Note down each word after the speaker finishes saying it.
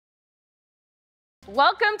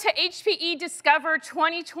Welcome to HPE Discover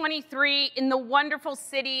 2023 in the wonderful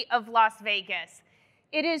city of Las Vegas.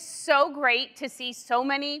 It is so great to see so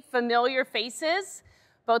many familiar faces,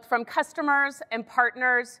 both from customers and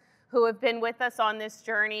partners who have been with us on this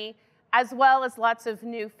journey, as well as lots of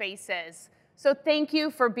new faces. So thank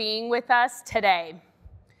you for being with us today.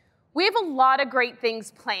 We have a lot of great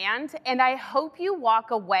things planned, and I hope you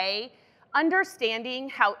walk away understanding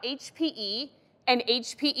how HPE and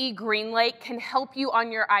HPE GreenLake can help you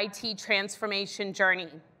on your IT transformation journey.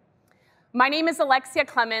 My name is Alexia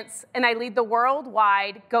Clements, and I lead the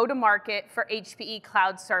worldwide go-to-market for HPE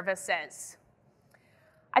Cloud Services.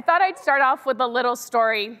 I thought I'd start off with a little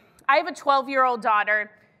story. I have a 12-year-old daughter.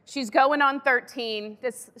 She's going on 13.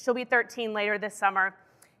 She'll be 13 later this summer.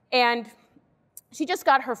 And she just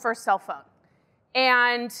got her first cell phone.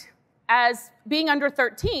 And as being under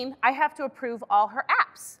 13, I have to approve all her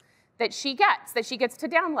apps that she gets to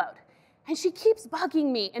download. And she keeps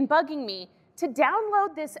bugging me to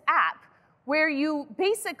download this app where you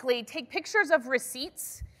basically take pictures of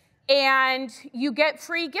receipts and you get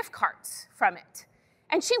free gift cards from it.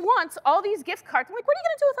 And she wants all these gift cards. I'm like, what are you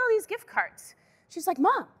gonna do with all these gift cards? She's like,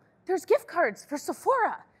 Mom, there's gift cards for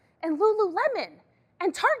Sephora and Lululemon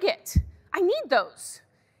and Target. I need those.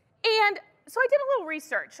 And so I did a little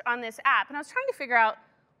research on this app, and I was trying to figure out,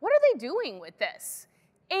 what are they doing with this?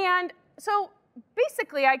 And so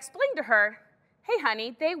basically, I explained to her, hey,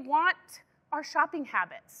 honey, they want our shopping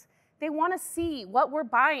habits. They want to see what we're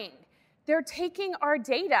buying. They're taking our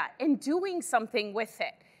data and doing something with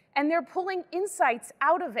it, and they're pulling insights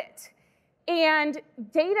out of it. And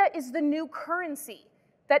data is the new currency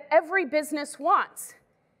that every business wants.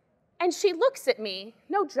 And she looks at me,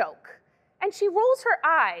 no joke, and she rolls her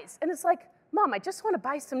eyes, and it's like, Mom, I just want to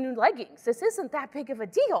buy some new leggings. This isn't that big of a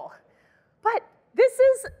deal. But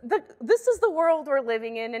this is the world we're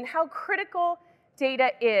living in and how critical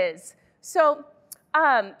data is. So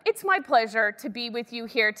it's my pleasure to be with you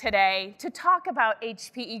here today to talk about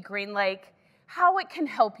HPE GreenLake, how it can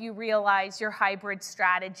help you realize your hybrid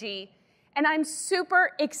strategy. And I'm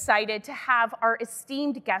super excited to have our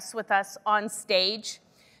esteemed guests with us on stage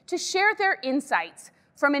to share their insights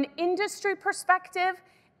from an industry perspective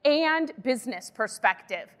and business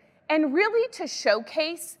perspective, and really to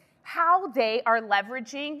showcase how they are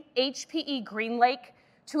leveraging HPE GreenLake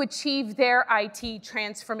to achieve their IT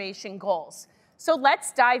transformation goals. So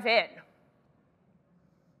let's dive in.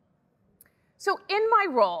 So in my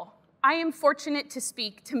role, I am fortunate to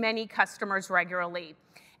speak to many customers regularly,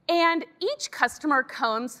 and each customer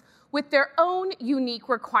comes with their own unique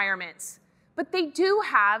requirements, but they do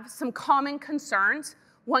have some common concerns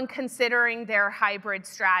when considering their hybrid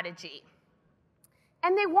strategy.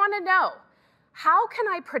 And they want to know, how can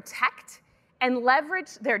I protect and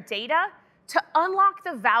leverage their data to unlock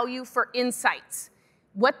the value for insights,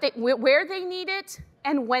 where they need it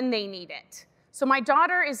and when they need it? So my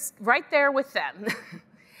daughter is right there with them.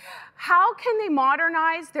 How can they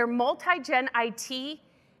modernize their multi-gen IT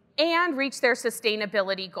and reach their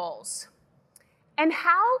sustainability goals? And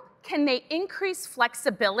how can they increase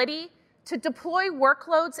flexibility to deploy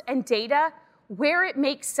workloads and data where it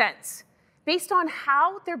makes sense, based on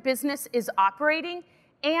how their business is operating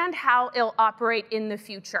and how it'll operate in the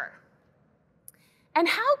future? And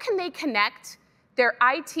how can they connect their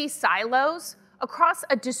IT silos across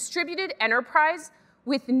a distributed enterprise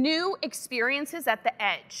with new experiences at the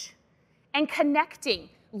edge, and connecting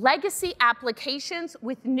legacy applications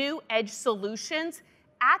with new edge solutions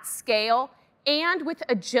at scale and with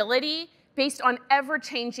agility based on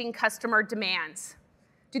ever-changing customer demands?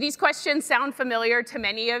 Do these questions sound familiar to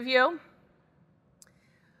many of you?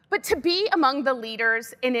 But to be among the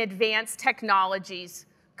leaders in advanced technologies,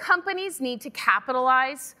 companies need to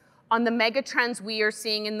capitalize on the megatrends we are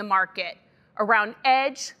seeing in the market around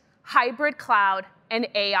edge, hybrid cloud, and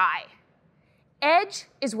AI. Edge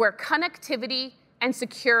is where connectivity and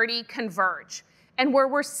security converge, and where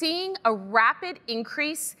we're seeing a rapid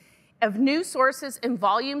increase of new sources and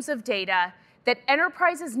volumes of data that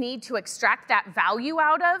enterprises need to extract that value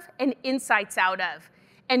out of and insights out of.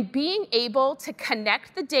 And being able to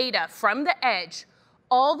connect the data from the edge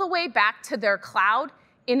all the way back to their cloud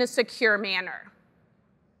in a secure manner.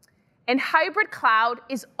 And hybrid cloud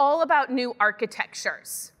is all about new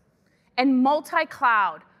architectures and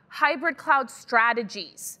multi-cloud, hybrid cloud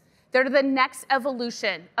strategies that are the next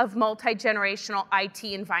evolution of multi-generational IT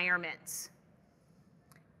environments.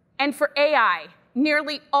 And for AI,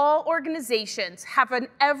 nearly all organizations have an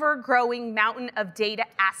ever-growing mountain of data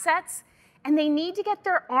assets, and they need to get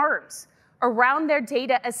their arms around their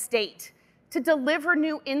data estate to deliver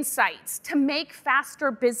new insights, to make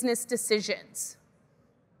faster business decisions.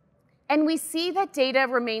 And we see that data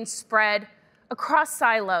remains spread across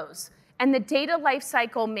silos, and the data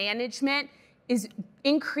lifecycle management is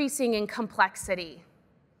increasing in complexity.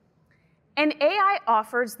 And AI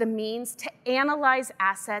offers the means to analyze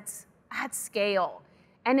assets at scale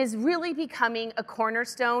and is really becoming a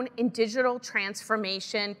cornerstone in digital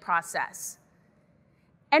transformation process.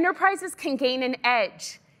 Enterprises can gain an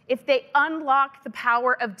edge if they unlock the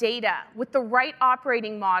power of data with the right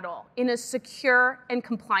operating model in a secure and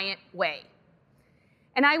compliant way.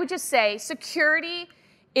 And I would just say security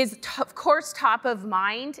is, of course, top of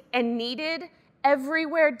mind and needed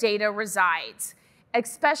everywhere data resides,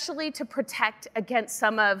 especially to protect against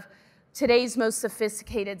some of today's most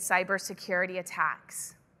sophisticated cybersecurity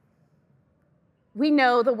attacks. We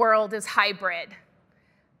know the world is hybrid.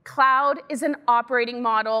 Cloud is an operating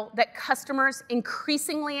model that customers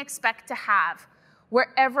increasingly expect to have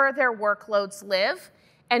wherever their workloads live,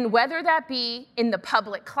 and whether that be in the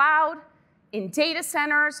public cloud, in data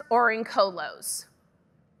centers, or in colos.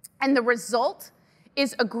 And the result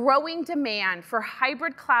is a growing demand for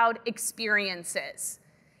hybrid cloud experiences.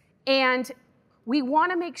 And we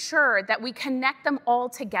want to make sure that we connect them all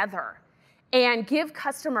together and give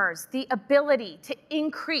customers the ability to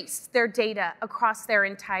increase their data across their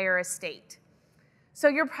entire estate. So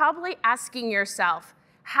you're probably asking yourself,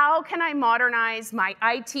 how can I modernize my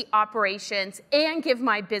IT operations and give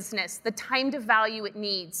my business the time to value it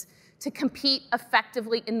needs to compete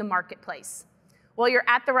effectively in the marketplace? Well, you're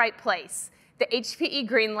at the right place. The HPE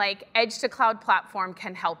GreenLake Edge-to-Cloud platform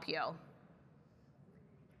can help you.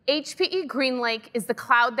 HPE GreenLake is the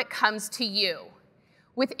cloud that comes to you.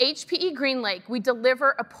 With HPE GreenLake, we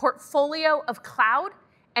deliver a portfolio of cloud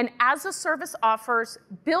and as-a-service offers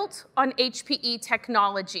built on HPE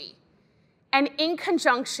technology. And in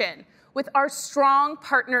conjunction with our strong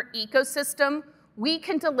partner ecosystem, we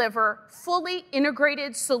can deliver fully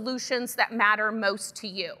integrated solutions that matter most to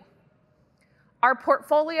you. Our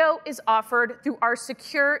portfolio is offered through our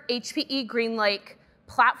secure HPE GreenLake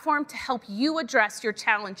platform to help you address your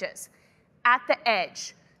challenges at the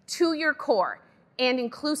edge, to your core, and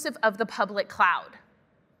inclusive of the public cloud.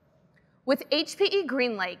 With HPE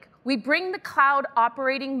GreenLake, we bring the cloud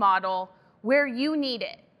operating model where you need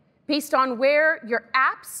it, based on where your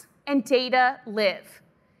apps and data live,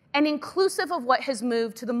 and inclusive of what has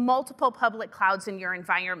moved to the multiple public clouds in your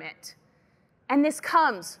environment. And this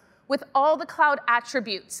comes with all the cloud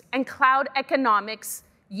attributes and cloud economics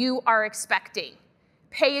you are expecting.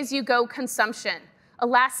 Pay-as-you-go consumption,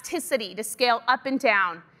 elasticity to scale up and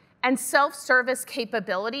down, and self-service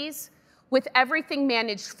capabilities with everything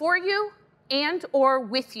managed for you and or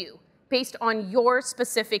with you based on your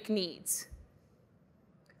specific needs.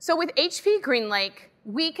 So with HPE GreenLake,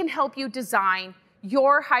 we can help you design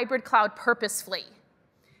your hybrid cloud purposefully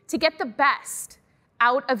to get the best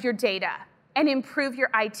out of your data and improve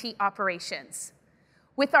your IT operations.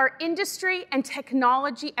 With our industry and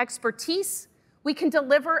technology expertise, we can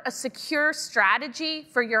deliver a secure strategy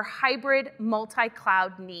for your hybrid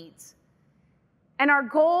multi-cloud needs. And our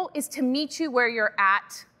goal is to meet you where you're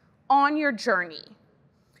at on your journey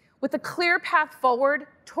with a clear path forward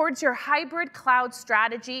towards your hybrid cloud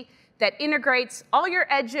strategy that integrates all your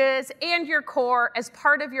edges and your core as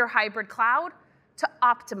part of your hybrid cloud to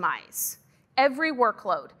optimize every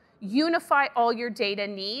workload, unify all your data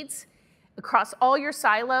needs across all your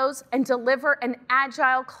silos, and deliver an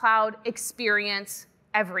agile cloud experience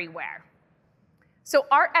everywhere. So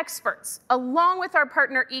our experts, along with our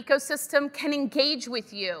partner ecosystem, can engage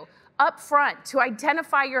with you upfront to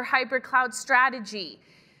identify your hybrid cloud strategy,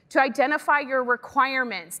 to identify your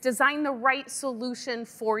requirements, design the right solution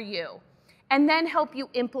for you, and then help you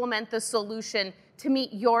implement the solution to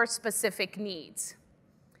meet your specific needs.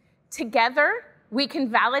 Together, we can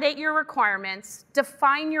validate your requirements,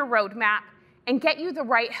 define your roadmap, and get you the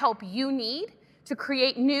right help you need to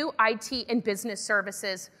create new IT and business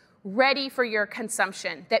services ready for your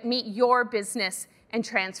consumption that meet your business and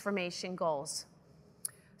transformation goals.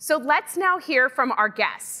 So let's now hear from our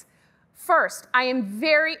guests. First, I am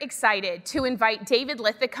very excited to invite David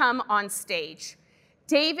Lithicum on stage.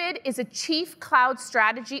 David is a Chief Cloud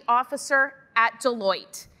Strategy Officer at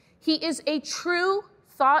Deloitte. He is a true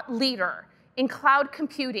thought leader in cloud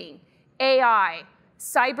computing, AI,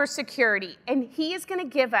 cybersecurity, and he is going to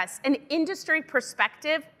give us an industry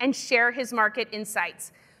perspective and share his market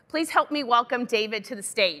insights. Please help me welcome David to the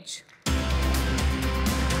stage.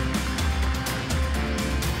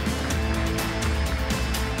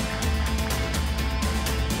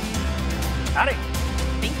 Howdy.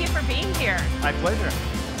 Thank you for being here. My pleasure.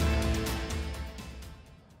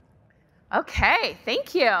 Okay,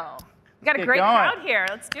 thank you. We got a great crowd here.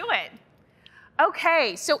 Let's do it.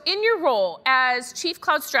 Okay, so in your role as Chief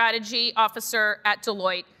Cloud Strategy Officer at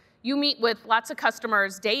Deloitte, you meet with lots of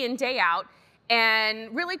customers day in, day out, and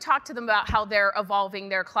really talk to them about how they're evolving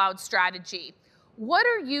their cloud strategy. What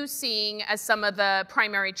are you seeing as some of the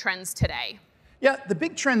primary trends today? Yeah, the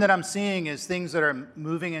big trend that I'm seeing is things that are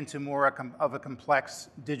moving into more of a complex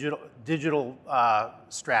digital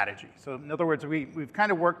strategy. So in other words, we've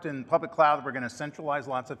kind of worked in public cloud. We're going to centralize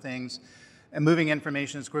lots of things and moving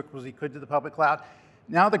information as quick as we could to the public cloud.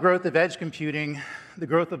 Now the growth of edge computing, the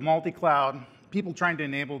growth of multi-cloud, people trying to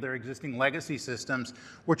enable their existing legacy systems,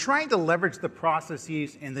 we're trying to leverage the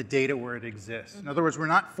processes and the data where it exists. In other words, we're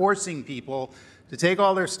not forcing people to take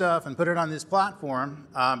all their stuff and put it on this platform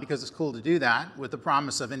because it's cool to do that with the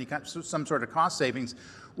promise of some sort of cost savings.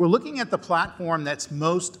 We're looking at the platform that's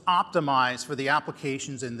most optimized for the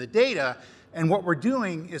applications and the data, and what we're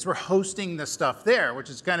doing is we're hosting the stuff there, which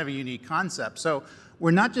is kind of a unique concept. So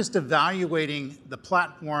we're not just evaluating the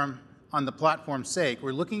platform on the platform's sake.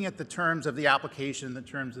 We're looking at the terms of the application, the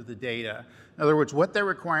terms of the data. In other words, what their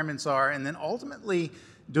requirements are, and then ultimately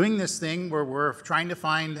doing this thing where we're trying to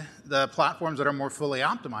find the platforms that are more fully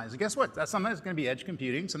optimized. And guess what? Sometimes it's going to be edge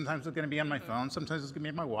computing, sometimes it's going to be on my phone, sometimes it's going to be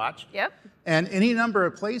on my watch. Yep. And any number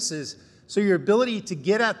of places. So your ability to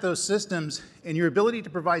get at those systems and your ability to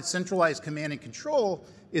provide centralized command and control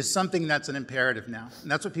is something that's an imperative now. And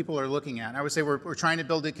that's what people are looking at. I would say we're trying to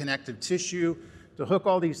build a connective tissue to hook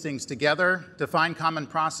all these things together, to find common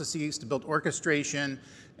processes, to build orchestration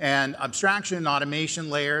and abstraction and automation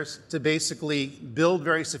layers to basically build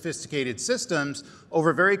very sophisticated systems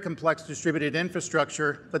over very complex distributed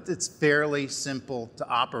infrastructure, but it's fairly simple to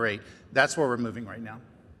operate. That's where we're moving right now.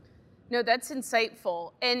 No, that's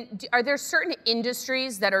insightful. And are there certain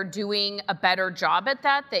industries that are doing a better job at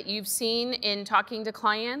that you've seen in talking to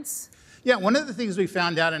clients? Yeah, one of the things we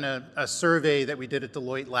found out in a survey that we did at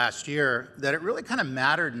Deloitte last year, that it really kind of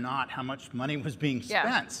mattered not how much money was being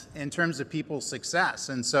spent in terms of people's success.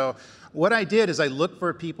 And so what I did is I looked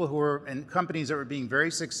for people who were in companies that were being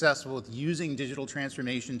very successful with using digital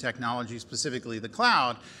transformation technology, specifically the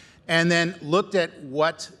cloud, and then looked at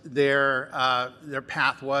what their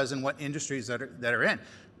path was and what industries that are in.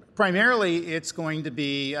 Primarily, it's going to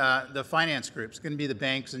be the finance groups, going to be the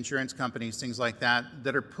banks, insurance companies, things like that,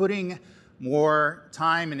 that are putting more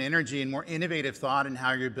time and energy and more innovative thought in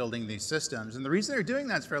how you're building these systems. And the reason they're doing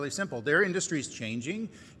that is fairly simple. Their industry's changing,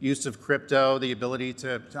 use of crypto, the ability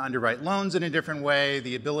to underwrite loans in a different way,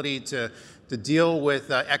 the ability to deal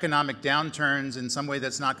with economic downturns in some way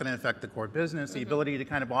that's not going to affect the core business, the ability to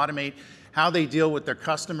kind of automate how they deal with their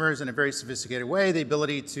customers in a very sophisticated way, the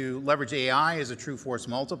ability to leverage AI as a true force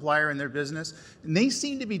multiplier in their business. And they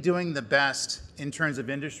seem to be doing the best in terms of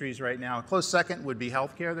industries right now. A close second would be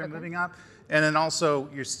healthcare, they're moving up. And then also,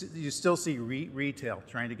 you still see retail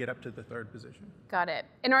trying to get up to the third position. Got it.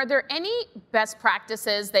 And are there any best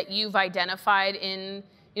practices that you've identified in,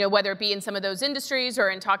 whether it be in some of those industries or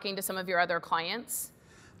in talking to some of your other clients?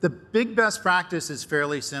 The big best practice is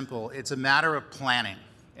fairly simple. It's a matter of planning.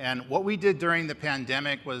 And what we did during the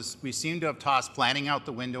pandemic was we seemed to have tossed planning out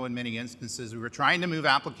the window in many instances. We were trying to move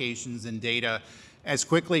applications and data as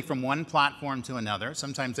quickly from one platform to another.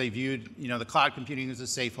 Sometimes they viewed the cloud computing as a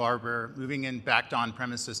safe harbor, moving in back to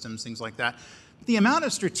on-premise systems, things like that. But the amount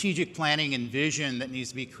of strategic planning and vision that needs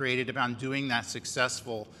to be created about doing that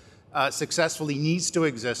successfully needs to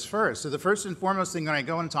exist first. So the first and foremost thing when I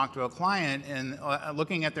go and talk to a client and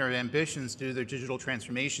looking at their ambitions to do their digital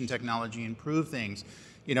transformation technology, improve things,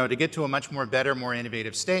 to get to a much more better, more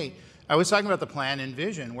innovative state, I was talking about the plan and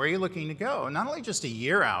vision. Where are you looking to go? Not only just a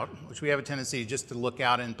year out, which we have a tendency just to look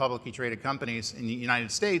out in publicly traded companies in the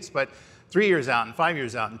United States, but 3 years out and 5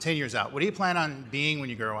 years out and 10 years out. What do you plan on being when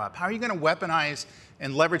you grow up? How are you going to weaponize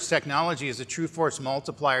and leverage technology as a true force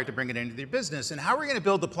multiplier to bring it into your business? And how are we going to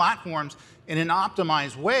build the platforms in an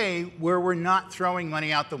optimized way where we're not throwing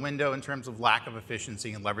money out the window in terms of lack of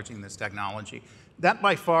efficiency and leveraging this technology? That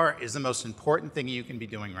by far is the most important thing you can be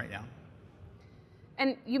doing right now.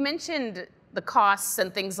 And you mentioned the costs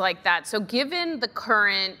and things like that. So given the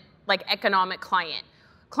current economic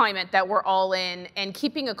climate that we're all in, and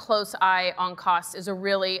keeping a close eye on costs is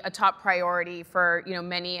really a top priority for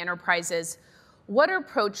many enterprises. What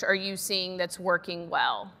approach are you seeing that's working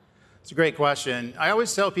well? It's a great question. I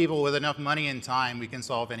always tell people with enough money and time, we can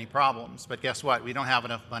solve any problems. But guess what? We don't have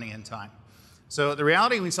enough money and time. So the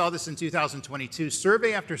reality, we saw this in 2022,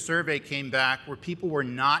 survey after survey came back where people were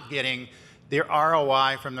not getting their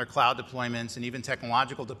ROI from their cloud deployments and even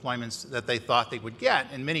technological deployments that they thought they would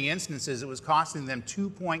get. In many instances, it was costing them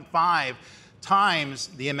 2.5 times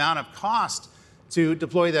the amount of cost to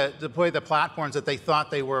deploy the platforms that they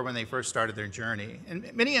thought they were when they first started their journey. In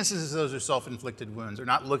many instances, those are self-inflicted wounds. They're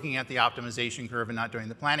not looking at the optimization curve and not doing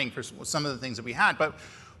the planning for some of the things that we had. But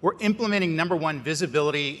we're implementing, number one,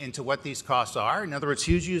 visibility into what these costs are. In other words,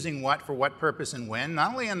 who's using what for what purpose and when,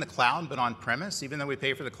 not only on the cloud, but on premise. Even though we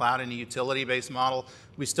pay for the cloud in a utility-based model,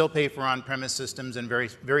 we still pay for on-premise systems in very,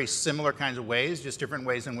 very similar kinds of ways, just different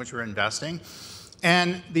ways in which we're investing.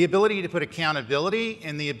 And the ability to put accountability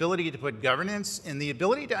and the ability to put governance and the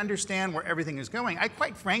ability to understand where everything is going. I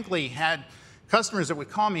quite frankly had customers that would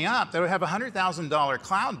call me up that would have a $100,000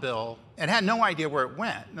 cloud bill and had no idea where it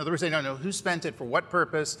went. In other words, they don't know who spent it for what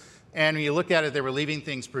purpose. And when you look at it, they were leaving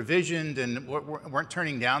things provisioned and weren't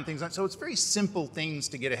turning down things. So it's very simple things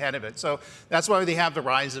to get ahead of it. So that's why they have the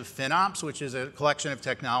rise of FinOps, which is a collection of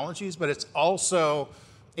technologies, but it's also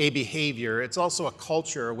a behavior. It's also a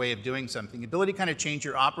culture, a way of doing something. The ability to kind of change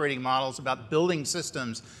your operating models about building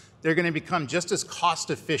systems. They're going to become just as cost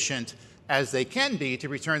efficient as they can be to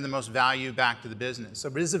return the most value back to the business. So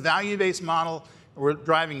it is a value-based model. We're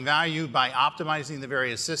driving value by optimizing the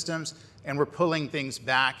various systems, and we're pulling things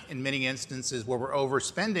back in many instances where we're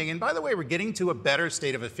overspending. And by the way, we're getting to a better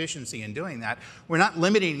state of efficiency in doing that. We're not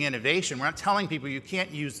limiting innovation. We're not telling people you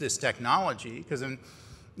can't use this technology, because in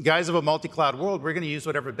guise of a multi-cloud world, we're going to use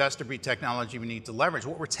whatever best-of-breed technology we need to leverage.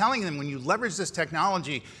 What we're telling them, when you leverage this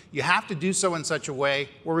technology, you have to do so in such a way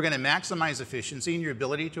where we're going to maximize efficiency and your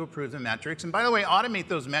ability to improve the metrics. And by the way, automate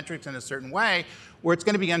those metrics in a certain way where it's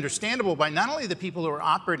going to be understandable by not only the people who are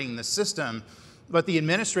operating the system, but the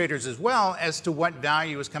administrators as well, as to what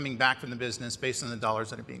value is coming back from the business based on the dollars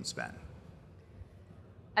that are being spent.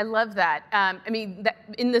 I love that. I mean,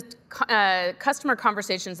 in the customer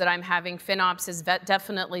conversations that I'm having, FinOps is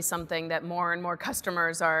definitely something that more and more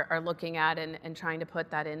customers are looking at and trying to put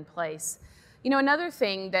that in place. You know, another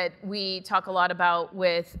thing that we talk a lot about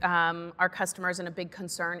with our customers, and a big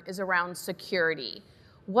concern, is around security.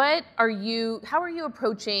 How are you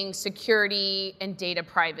approaching security and data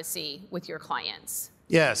privacy with your clients?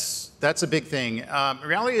 Yes, that's a big thing. The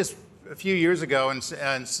reality is, a few years ago and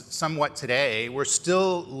somewhat today, we're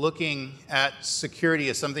still looking at security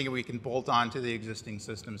as something that we can bolt on to the existing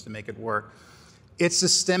systems to make it work. It's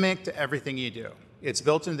systemic to everything you do. It's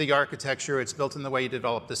built into the architecture. It's built in the way you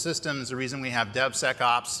develop the systems. The reason we have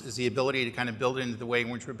DevSecOps is the ability to kind of build it into the way in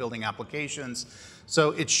which we're building applications.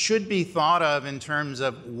 So it should be thought of in terms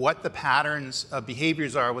of what the patterns of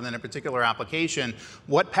behaviors are within a particular application,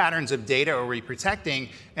 what patterns of data are we protecting,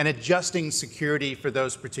 and adjusting security for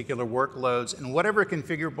those particular workloads in whatever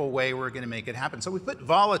configurable way we're going to make it happen. So we put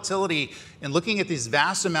volatility in looking at these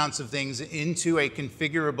vast amounts of things into a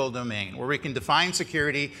configurable domain where we can define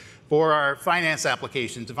security for our finance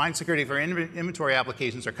applications, define security for our inventory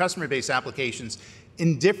applications, our customer-based applications,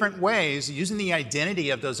 in different ways, using the identity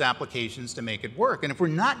of those applications to make it work. And if we're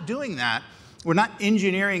not doing that, we're not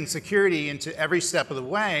engineering security into every step of the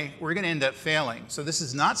way, we're going to end up failing. So this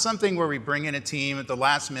is not something where we bring in a team at the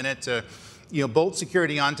last minute to bolt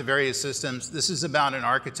security onto various systems. This is about an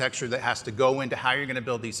architecture that has to go into how you're going to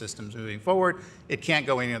build these systems moving forward. It can't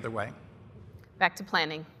go any other way. Back to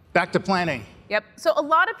planning. Back to planning. Yep. So a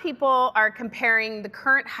lot of people are comparing the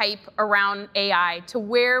current hype around AI to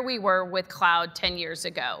where we were with cloud 10 years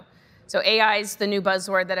ago. So AI is the new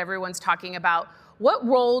buzzword that everyone's talking about. What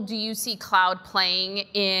role do you see cloud playing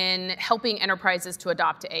in helping enterprises to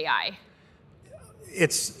adopt AI?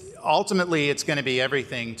 Ultimately, it's going to be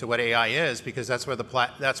everything to what AI is, because that's where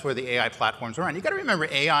the AI platforms are on. You got to remember,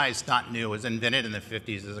 AI is not new. It was invented in the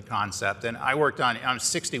 50s as a concept. And I'm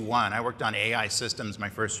 61. I worked on AI systems my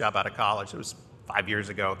first job out of college. It was 5 years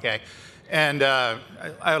ago, okay? And I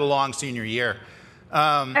had a long senior year.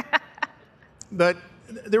 But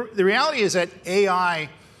the reality is that AI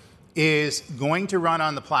is going to run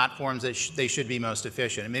on the platforms that they should be most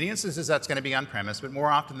efficient. In many instances, that's going to be on-premise, but more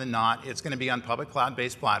often than not, it's going to be on public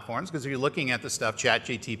cloud-based platforms, because if you're looking at the stuff,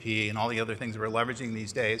 ChatGPT and all the other things that we're leveraging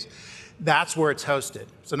these days, that's where it's hosted.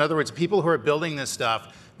 So in other words, people who are building this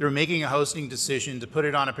stuff, they're making a hosting decision to put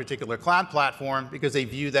it on a particular cloud platform because they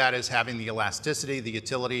view that as having the elasticity, the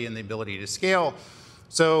utility, and the ability to scale.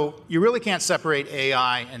 So you really can't separate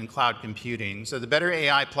AI and cloud computing. So the better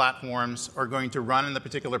AI platforms are going to run in the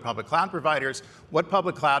particular public cloud providers. What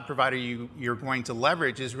public cloud provider you're going to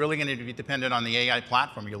leverage is really going to be dependent on the AI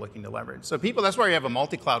platform you're looking to leverage. So people, that's why you have a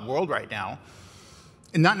multi-cloud world right now.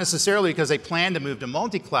 And not necessarily because they plan to move to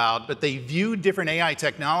multi-cloud, but they view different AI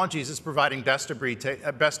technologies as providing best of breed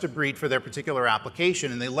for their particular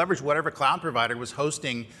application, and they leverage whatever cloud provider was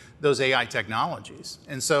hosting those AI technologies.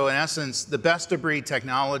 And so in essence, the best of breed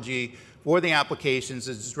technology for the applications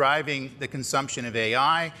is driving the consumption of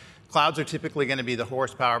AI. Clouds are typically going to be the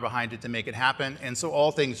horsepower behind it to make it happen, and so all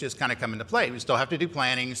things just kind of come into play. We still have to do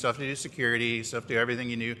planning, you still have to do security, you still have to do everything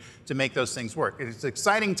you do to make those things work. It's an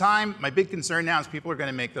exciting time. My big concern now is people are going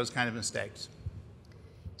to make those kind of mistakes.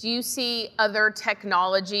 Do you see other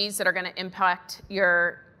technologies that are going to impact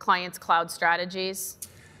your clients' cloud strategies?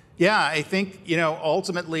 Yeah, I think,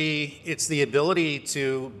 ultimately it's the ability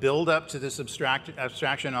to build up to this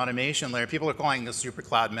abstraction automation layer. People are calling this super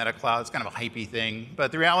cloud, meta cloud. It's kind of a hypey thing.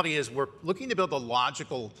 But the reality is we're looking to build a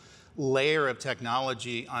logical layer of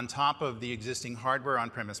technology on top of the existing hardware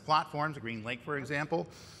on-premise platforms, GreenLake, for example,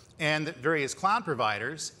 and various cloud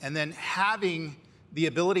providers, and then having the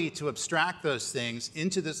ability to abstract those things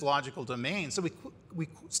into this logical domain. So we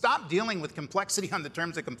stop dealing with complexity on the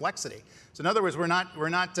terms of complexity. So in other words, we're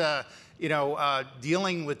not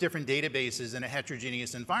dealing with different databases in a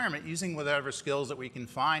heterogeneous environment, using whatever skills that we can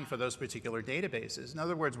find for those particular databases. In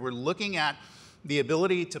other words, we're looking at the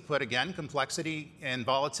ability to put, again, complexity and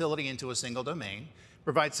volatility into a single domain,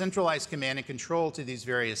 provide centralized command and control to these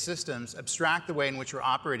various systems, abstract the way in which we're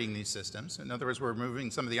operating these systems. In other words, we're removing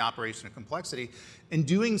some of the operational complexity, and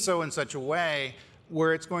doing so in such a way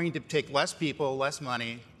where it's going to take less people, less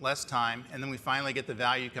money, less time, and then we finally get the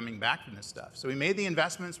value coming back from this stuff. So we made the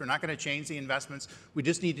investments. We're not going to change the investments. We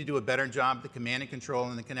just need to do a better job of the command and control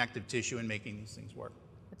and the connective tissue in making these things work.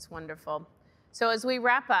 That's wonderful. So as we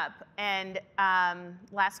wrap up, and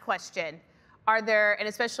last question, are there, and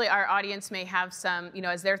especially our audience may have some,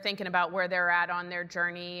 as they're thinking about where they're at on their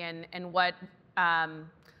journey and what, are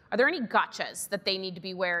there any gotchas that they need to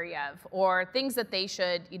be wary of, or things that they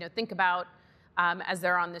should, think about as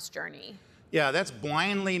they're on this journey? Yeah, that's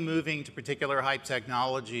blindly moving to particular hype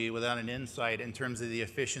technology without an insight in terms of the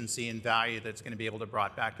efficiency and value that's going to be able to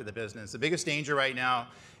brought back to the business. The biggest danger right now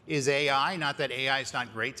is AI. Not that AI is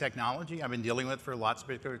not great technology. I've been dealing with it for lots of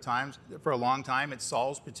particular times, for a long time. It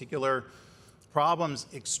solves particular problems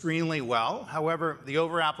extremely well. However, the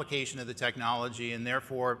over-application of the technology and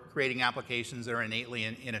therefore creating applications that are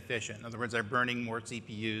innately inefficient, in other words, they're burning more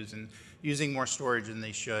CPUs and using more storage than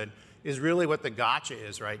they should, is really what the gotcha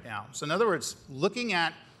is right now. So in other words, looking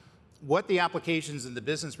at what the applications and the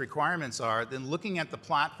business requirements are, then looking at the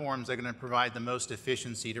platforms that are going to provide the most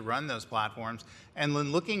efficiency to run those platforms, and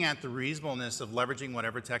then looking at the reasonableness of leveraging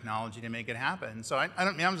whatever technology to make it happen. So I'm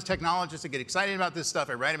a technologist. I get excited about this stuff.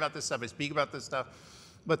 I write about this stuff. I speak about this stuff.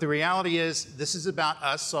 But the reality is, this is about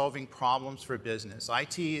us solving problems for business.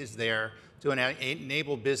 IT is there to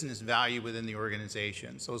enable business value within the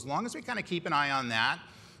organization. So as long as we kind of keep an eye on that,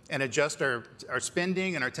 and adjust our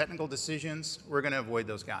spending and our technical decisions, we're going to avoid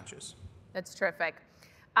those gotchas. That's terrific.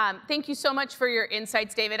 Thank you so much for your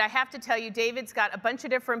insights, David. I have to tell you, David's got a bunch of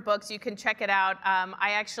different books. You can check it out.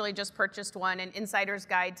 I actually just purchased one, An Insider's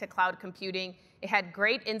Guide to Cloud Computing. It had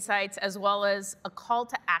great insights as well as a call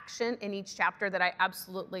to action in each chapter that I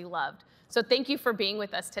absolutely loved. So thank you for being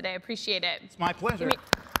with us today. I appreciate it. It's my pleasure.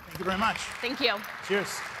 Thank you very much. Thank you.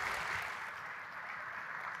 Cheers.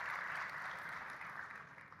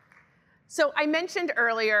 So I mentioned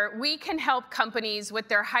earlier, we can help companies with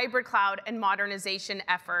their hybrid cloud and modernization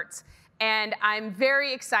efforts. And I'm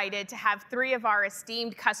very excited to have 3 of our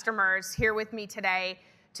esteemed customers here with me today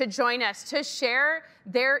to join us to share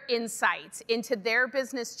their insights into their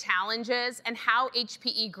business challenges and how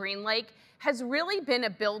HPE GreenLake has really been a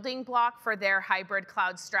building block for their hybrid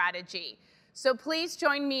cloud strategy. So please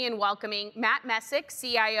join me in welcoming Matt Messick,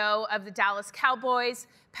 CIO of the Dallas Cowboys,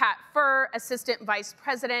 Pat Furr, Assistant Vice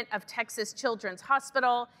President of Texas Children's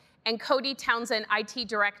Hospital, and Cody Townsend, IT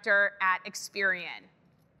Director at Experian.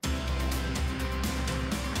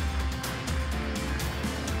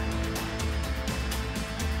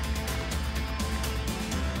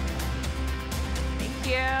 Thank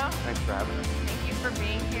you. Thanks for having us. Thank you for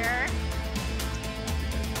being here.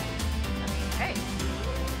 Okay.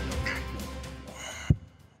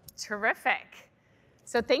 Terrific.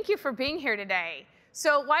 So thank you for being here today.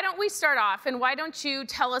 So why don't we start off, and why don't you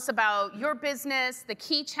tell us about your business, the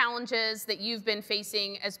key challenges that you've been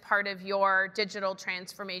facing as part of your digital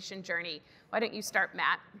transformation journey. Why don't you start,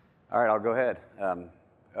 Matt? All right, I'll go ahead. All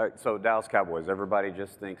right, so Dallas Cowboys. Everybody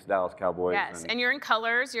just thinks Dallas Cowboys. Yes, and you're in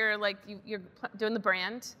colors. You're like, you're doing the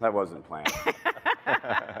brand. That wasn't planned.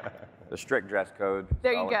 The strict dress code.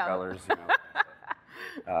 There you go. Colors,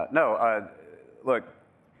 No, look,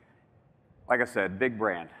 like I said, big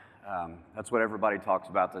brand. That's what everybody talks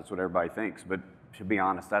about. That's what everybody thinks. But to be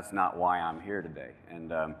honest, that's not why I'm here today.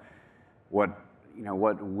 And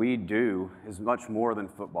what we do is much more than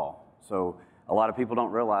football. So a lot of people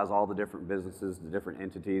don't realize all the different businesses, the different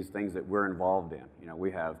entities, things that we're involved in.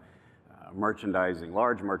 We have merchandising,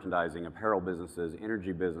 large merchandising, apparel businesses,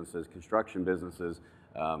 energy businesses, construction businesses,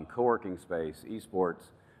 co-working space, esports.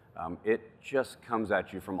 It just comes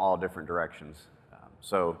at you from all different directions.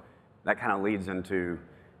 So that kind of leads into,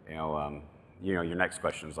 your next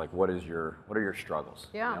question is like, what are your struggles?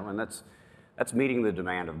 Yeah. And that's meeting the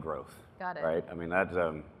demand of growth. Got it. Right. I mean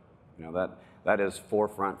that is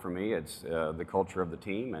forefront for me. It's the culture of the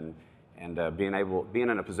team and being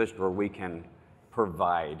in a position where we can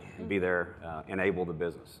provide and be there, enable the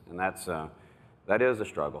business, and that is a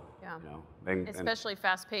struggle. Yeah. Especially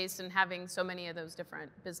fast-paced and having so many of those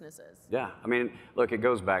different businesses. Yeah. I mean, look, it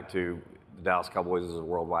goes back to the Dallas Cowboys as a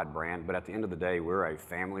worldwide brand, but at the end of the day, we're a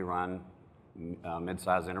family-run,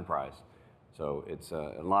 mid-sized enterprise. So it's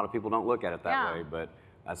a lot of people don't look at it that way, but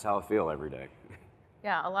that's how I feel every day.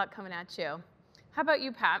 Yeah, a lot coming at you. How about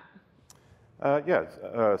you, Pat?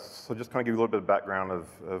 So just kind of give you a little bit of background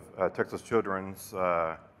of Texas Children's.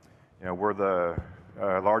 We're the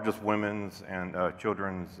largest women's and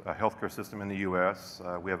children's healthcare system in the U.S.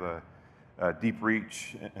 We have a deep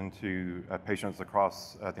reach into patients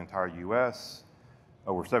across the entire U.S.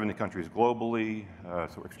 Over 70 countries globally,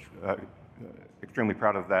 so we're extremely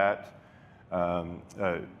proud of that.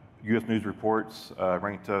 U.S. News Reports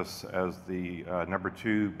ranked us as the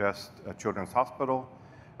 #2 best children's hospital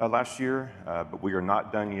last year, but we are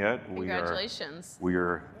not done yet. Congratulations. We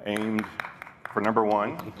are aimed for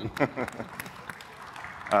 #1.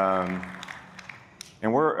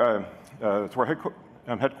 And we're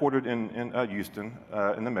headquartered in Houston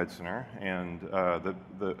in the Med Center, and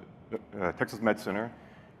the Texas Med Center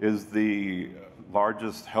is the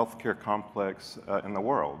largest healthcare complex in the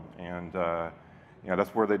world, and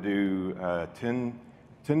that's where they do 10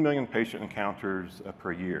 million patient encounters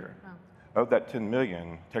per year. Wow. Of that 10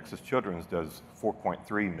 million, Texas Children's does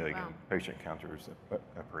 4.3 million patient encounters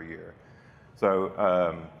per year. So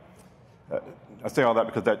I say all that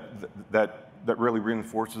because that really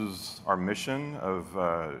reinforces our mission of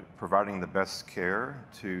providing the best care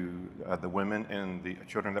to the women and the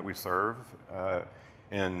children that we serve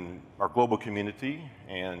in our global community,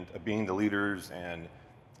 and being the leaders in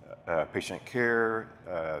patient care,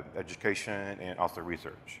 education, and also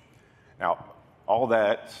research. Now, all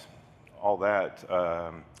that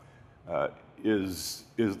is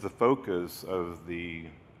the focus of the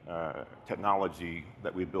technology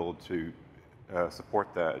that we build to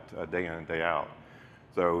support that day in and day out.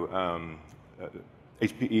 So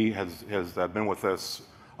HPE has been with us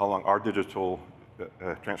along our digital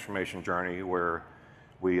transformation journey, where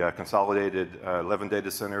we consolidated 11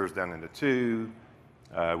 data centers down into 2.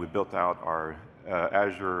 We built out our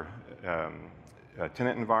Azure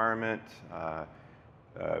tenant environment,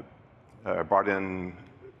 brought in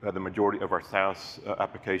the majority of our SaaS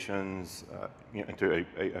applications into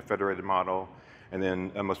a federated model, and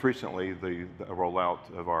then most recently the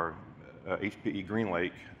rollout of our HPE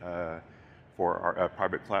GreenLake for our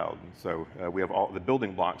private cloud. So we have all the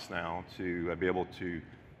building blocks now to be able to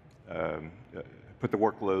put the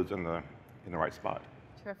workloads in the right spot.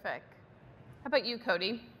 Terrific. How about you,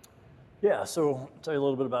 Cody? Yeah, so I'll tell you a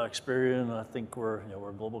little bit about Experian. I think we're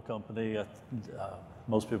a global company.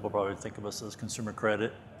 Most people probably think of us as consumer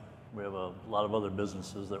credit. We have a lot of other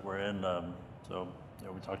businesses that we're in. So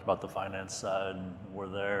we talked about the finance side, and we're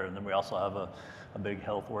there. And then we also have a big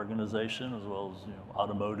health organization, as well as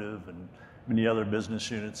automotive and many other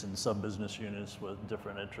business units and sub-business units with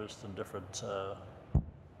different interests and different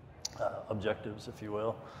objectives, if you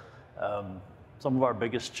will. Some of our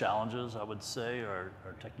biggest challenges, I would say, are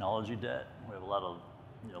technology debt. We have a lot of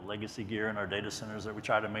legacy gear in our data centers that we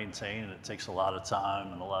try to maintain, and it takes a lot of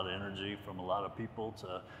time and a lot of energy from a lot of people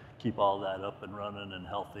to keep all that up and running and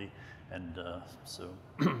healthy. And so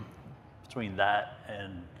between that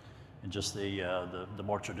and just the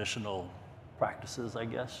more traditional practices, I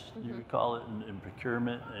guess you could call it, in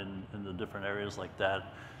procurement and in the different areas like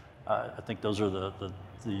that, I think those are the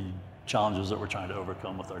challenges that we're trying to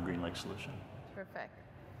overcome with our GreenLake solution. Perfect.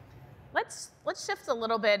 Let's shift a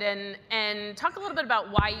little bit and talk a little bit about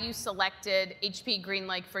why you selected HPE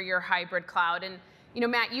GreenLake for your hybrid cloud. And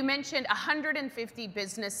Matt, you mentioned 150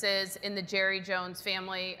 businesses in the Jerry Jones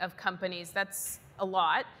family of companies. That's a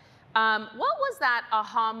lot. What was that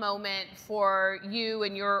aha moment for you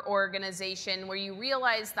and your organization where you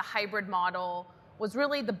realized the hybrid model was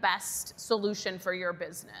really the best solution for your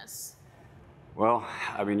business? Well,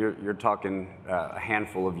 I mean, you're talking a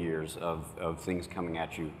handful of years of things coming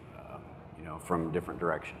at you, from different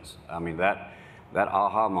directions. I mean, that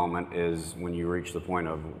aha moment is when you reach the point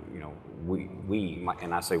of,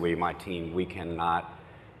 and I say we, my team, we cannot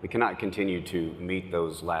continue to meet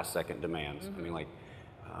those last second demands. I mean, like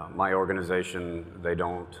my organization, they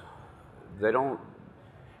don't they don't,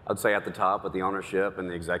 I'd say at the top with the ownership and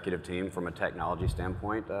the executive team from a technology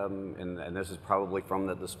standpoint, and this is probably from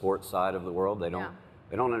the sports side of the world, they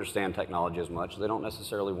don't understand technology as much. They don't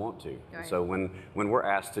necessarily want to. Right. So when we're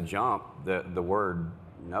asked to jump, the word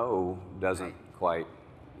no doesn't quite,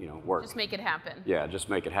 work. Just make it happen. Yeah, just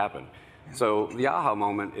make it happen. So the aha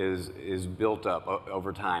moment is built up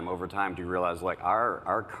over time. Over time, do you realize like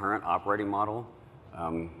our current operating model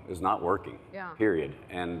is not working. Yeah. Period.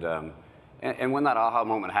 And when that aha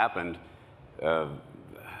moment happened,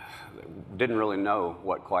 didn't really know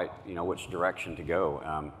which direction to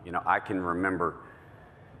go. I can remember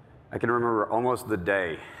almost the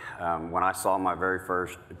day when I saw my very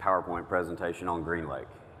first PowerPoint presentation on GreenLake,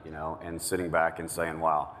 and sitting back and saying,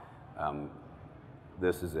 wow,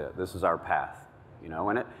 this is it. This is our path,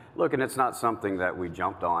 and it's not something that we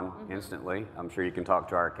jumped on instantly. I'm sure you can talk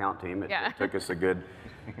to our account team. It took us a good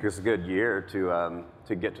year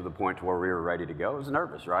to get to the point to where we were ready to go. It was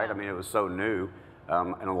nervous, right? I mean, it was so new,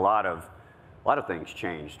 and a lot of things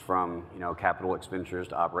changed from capital expenditures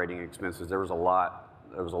to operating expenses. There was a lot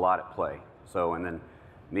at play. So, and then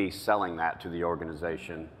me selling that to the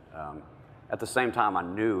organization. At the same time, I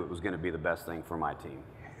knew it was going to be the best thing for my team.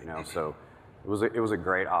 So it was a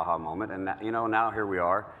great aha moment, and now here we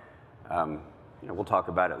are. We'll talk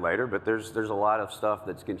about it later, but there's a lot of stuff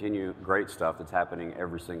great stuff that's happening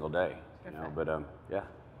every single day. Yeah.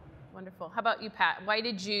 Wonderful. How about you, Pat? Why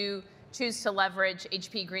did you choose to leverage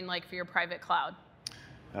HPE GreenLake for your private cloud?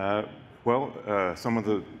 Some of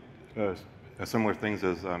the similar things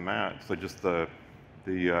as Matt. So just the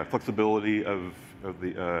flexibility of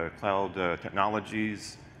the cloud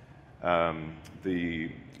technologies,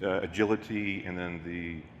 the agility, and then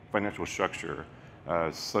the financial structure.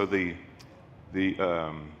 So the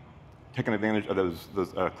taking advantage of those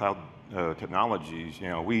cloud technologies,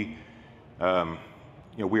 we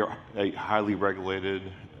are a highly regulated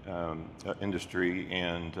industry,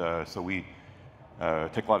 and so we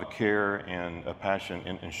take a lot of care and a passion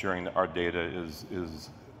in ensuring that our data is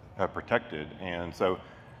protected. And so,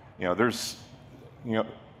 there's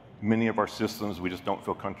many of our systems we just don't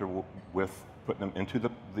feel comfortable with putting them into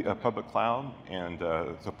the public cloud, and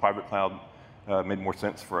so private cloud made more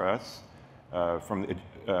sense for us. From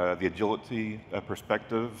the agility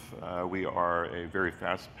perspective, we are a very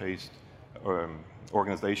fast-paced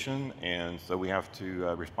organization, and so we have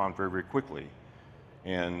to respond very, very quickly.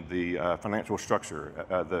 And the financial structure,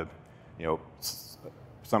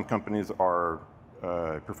 some companies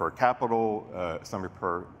prefer capital, some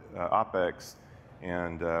prefer OpEx,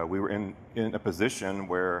 and we were in a position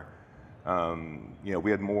where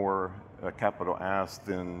we had more capital asked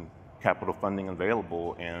than capital funding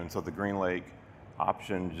available, and so the GreenLake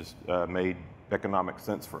option just made economic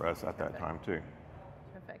sense for us at that time too.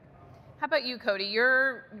 Perfect. How about you, Cody?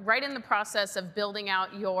 You're right in the process of building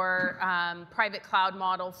out your private cloud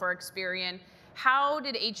model for Experian. How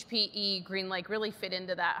did HPE GreenLake really fit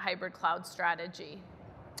into that hybrid cloud strategy?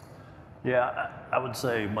 Yeah, I would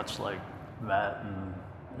say much like Matt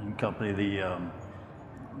and company,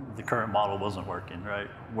 the current model wasn't working, right?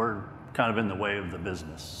 We're kind of in the way of the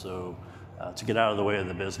business. So to get out of the way of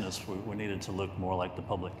the business, we needed to look more like the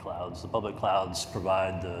public clouds. The public clouds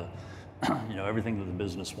provide the everything that the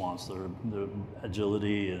business wants, the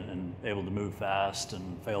agility and able to move fast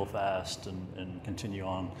and fail fast and continue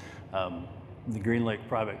on. The GreenLake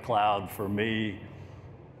private cloud for me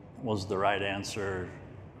was the right answer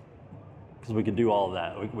because we could do all of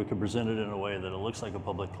that. We could present it in a way that it looks like a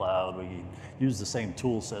public cloud. We could use the same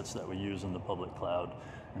tool sets that we use in the public cloud.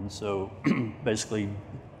 And so basically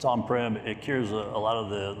it's on-prem. It cures a lot of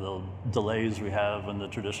the delays we have in the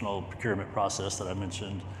traditional procurement process that I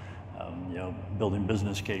mentioned. Building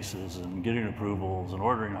business cases and getting approvals and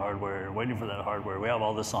ordering hardware and waiting for that hardware. We have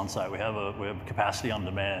all this on site. We have capacity on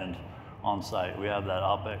demand on site. We have that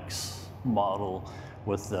OpEx model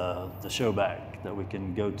with the showback that we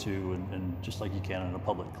can go to and just like you can in a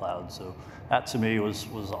public cloud. So that to me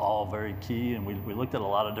was all very key, and we looked at a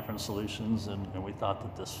lot of different solutions and we thought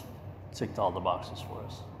that this ticked all the boxes for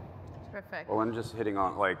us. Perfect. Well, and just hitting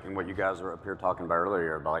on and what you guys were up here talking about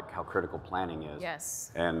earlier about how critical planning is.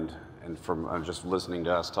 Yes. And from just listening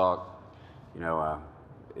to us talk,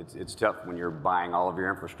 it's tough when you're buying all of your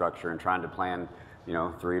infrastructure and trying to plan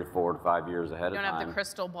 3 to 4 to 5 years ahead of time. You don't have the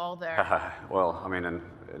crystal ball there. Well, I mean,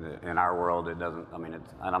 in our world, it doesn't. I mean,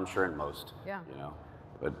 and I'm sure in most. Yeah.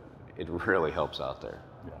 But it really helps out there.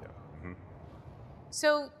 Yeah. Mm-hmm.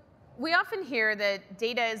 So we often hear that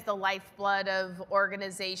data is the lifeblood of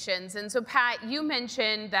organizations. And so, Pat, you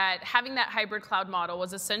mentioned that having that hybrid cloud model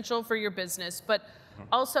was essential for your business, but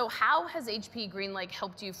also how has HPE GreenLake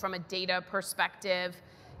helped you from a data perspective?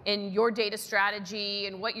 in your data strategy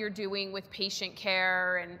and what you're doing with patient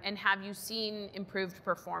care, and have you seen improved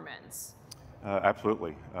performance?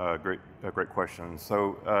 Absolutely, great question.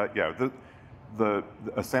 So yeah, the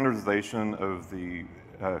standardization of the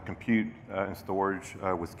compute and storage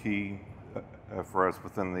was key for us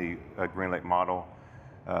within the GreenLake model.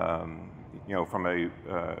 You know, from a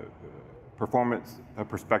performance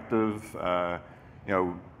perspective, you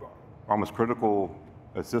know, our most critical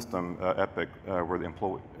system, Epic, where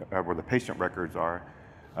the patient records are,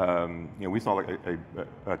 you know, we saw like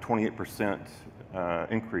a 28%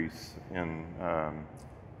 increase in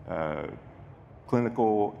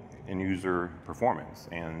clinical and user performance,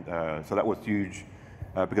 and so that was huge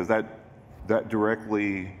because that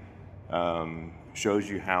directly shows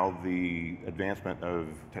you how the advancement of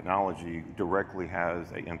technology directly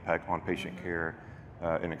has an impact on patient care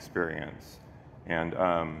and experience. And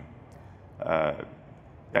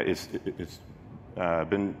it's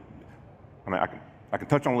been, I mean, I can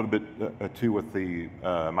touch on a little bit too with the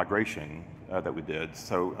migration that we did.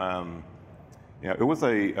 So, you know, it was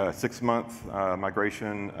a 6-month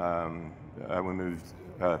migration. We moved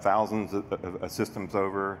thousands of systems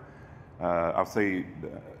over. I'll say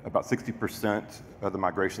about 60% of the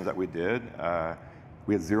migrations that we did,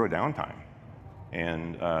 we had 0 downtime.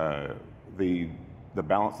 And the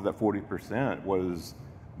balance of that 40% was,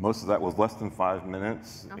 most of that was less than 5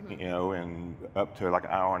 minutes, you know, and up to like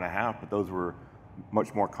an hour and a half, but those were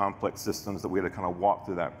much more complex systems that we had to kind of walk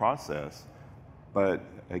through that process. But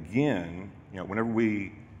again, you know, whenever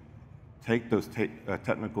we take those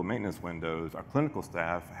technical maintenance windows, our clinical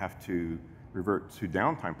staff have to revert to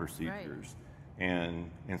downtime procedures. Right.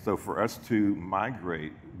 And so for us to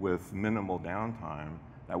migrate with minimal downtime,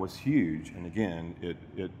 that was huge. And again,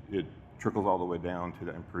 it trickles all the way down to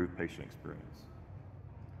the improved patient experience.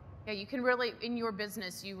 Yeah, you can really, in your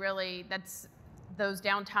business, you really, that's those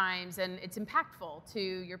downtimes, and it's impactful to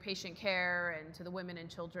your patient care and to the women and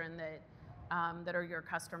children that are your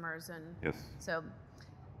customers. And yes. So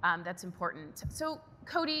that's important. So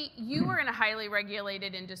Cody, you are in a highly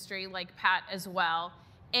regulated industry like Pat as well.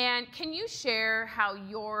 And can you share how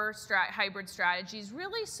your hybrid strategy is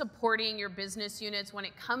really supporting your business units when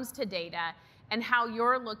it comes to data, and how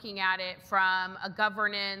you're looking at it from a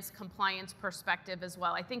governance, compliance perspective as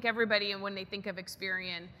well? I think everybody, when they think of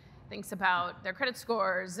Experian, thinks about their credit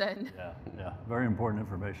scores and... Yeah, very important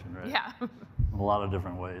information, right? Yeah. In a lot of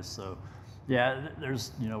different ways. So, yeah,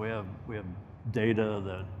 there's, you know, we have data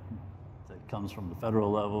that comes from the federal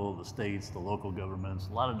level, the states, the local governments,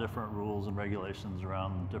 a lot of different rules and regulations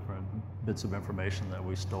around different bits of information that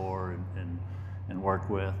we store and work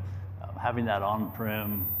with. Having that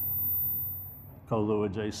on-prem colo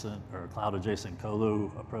adjacent or cloud adjacent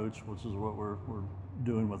colo approach, which is what we're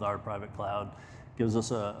doing with our private cloud, gives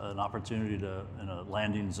us an opportunity to, in a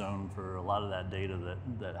landing zone for a lot of that data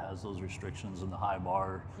that has those restrictions and the high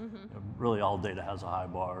bar. Mm-hmm. Really all data has a high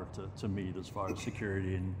bar to meet as far as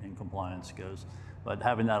security and compliance goes. But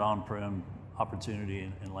having that on-prem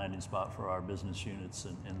opportunity and landing spot for our business units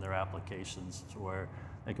and their applications, to where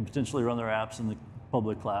they can potentially run their apps in the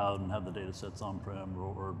public cloud and have the data sets on-prem,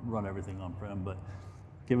 or run everything on-prem. But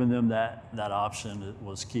giving them that option, it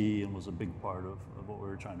was key and was a big part of what we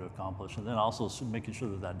were trying to accomplish. And then also making sure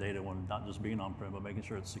that data, when not just being on-prem, but making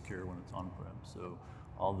sure it's secure when it's on-prem. So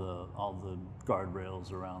all the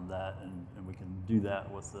guardrails around that, and we can do that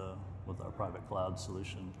with our private cloud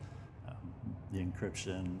solution, the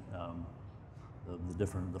encryption,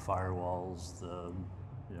 the firewalls,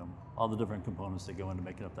 all the different components that go into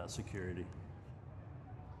making up that security.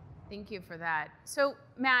 Thank you for that. So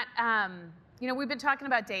Matt, we've been talking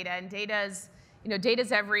about data, and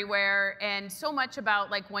data's everywhere, and so much about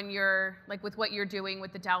when you're with what you're doing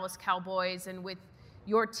with the Dallas Cowboys and with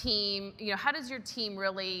your team. How does your team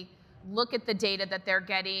really look at the data that they're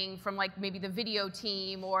getting from maybe the video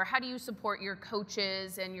team, or how do you support your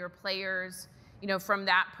coaches and your players, from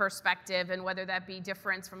that perspective, and whether that be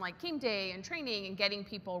difference from game day and training and getting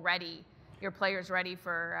people ready, your players ready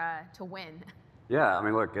to win? Yeah, I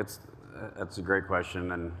mean, look, that's a great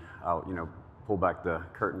question, and I'll pull back the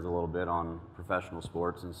curtains a little bit on professional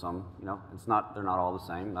sports, and some, they're not all the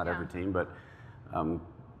same, not every team, but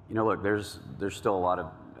look, there's still a lot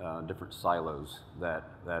of different silos that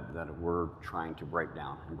we're trying to break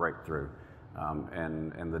down and break through,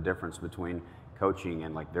 and the difference between coaching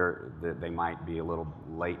and they might be a little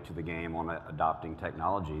late to the game on adopting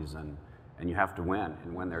technologies, and you have to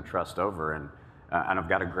win their trust over. And I've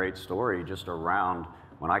got a great story just around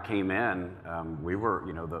when I came in. We were,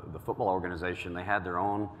 the football organization, they had their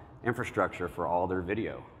own infrastructure for all their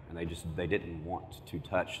video, and they didn't want to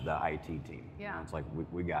touch the IT team. Yeah. It's like,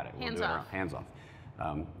 we got it. Hands off. Hands off.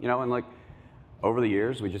 You know, and like over the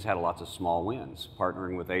years, we just had lots of small wins,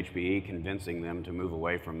 partnering with HPE, convincing them to move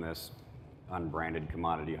away from this unbranded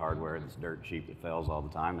commodity hardware that's dirt cheap that fails all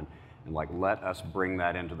the time, and like let us bring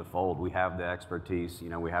that into the fold. We have the expertise, you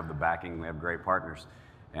know, we have the backing, we have great partners,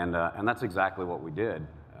 and that's exactly what we did.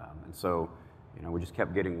 And so, you know, we just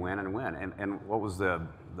kept getting win and win. And what was the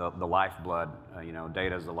lifeblood? You know,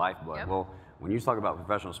 data is the lifeblood. Yep. Well, when you talk about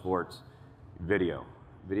professional sports, video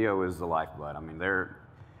is the lifeblood. I mean,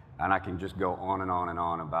 and I can just go on and on and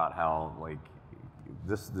on about how like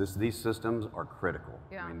these systems are critical.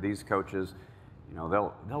 Yeah. I mean, these coaches, you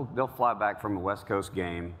know, they'll fly back from a West Coast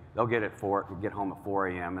game. They'll get home at 4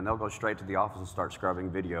 a.m. and they'll go straight to the office and start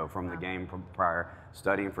scrubbing video from the game prior,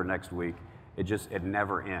 studying for next week. It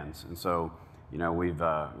never ends. And so, you know,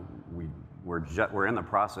 we're in the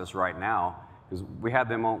process right now because we had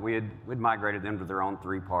we'd migrated them to their own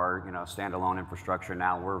 3-part, you know, standalone infrastructure.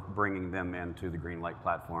 Now we're bringing them into the GreenLake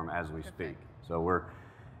platform as we speak. So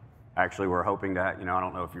we're hoping to, you know, I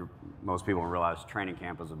don't know if most people realize training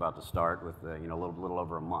camp is about to start with, you know, a little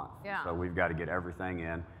over a month. Yeah. So we've got to get everything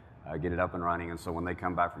in, get it up and running. And so when they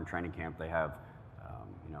come back from training camp, they have,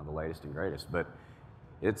 you know, the latest and greatest. But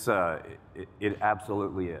it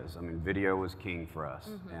absolutely is. I mean, video is king for us.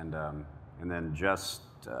 And then just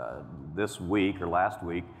this week or last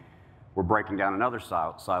week, we're breaking down another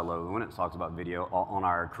silo when it talks about video on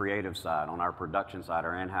our creative side, on our production side,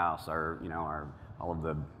 our in-house, all of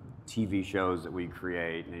the TV shows that we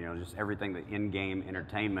create, you know, just everything, the in-game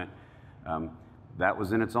entertainment, that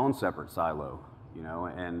was in its own separate silo, you know,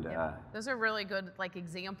 and those are really good like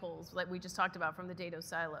examples like we just talked about from the data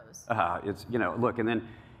silos. It's, you know, look, and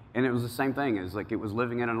it was the same thing as like it was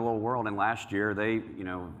living in a little world, and last year they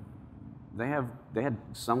had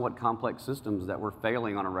somewhat complex systems that were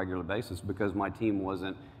failing on a regular basis because my team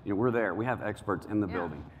wasn't, you know, we're there, we have experts in the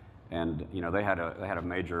building. And you know, they had a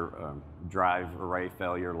major drive array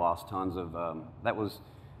failure, lost tons of. That was,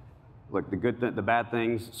 look, the bad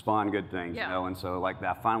things spawn good things, you know. And so like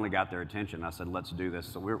I finally got their attention. I said, let's do this.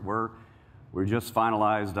 So we just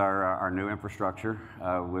finalized our new infrastructure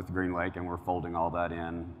with GreenLake, and we're folding all that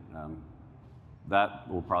in. That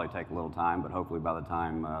will probably take a little time, but hopefully by the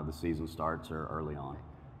time the season starts or early on.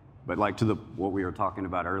 But like what we were talking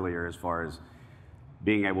about earlier, as far as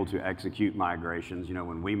being able to execute migrations, you know,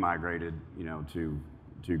 when we migrated, you know, to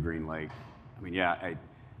GreenLake, I mean, yeah,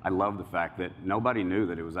 I love the fact that nobody knew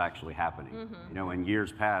that it was actually happening. You know, in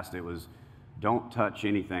years past, it was don't touch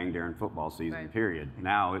anything during football season, period.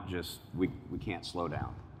 Now it just, we can't slow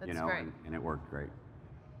down, you know, and it worked great.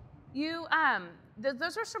 You,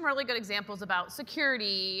 those are some really good examples about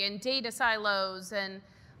security and data silos, and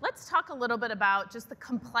let's talk a little bit about just the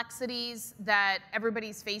complexities that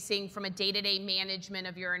everybody's facing from a day-to-day management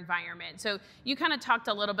of your environment. So you kind of talked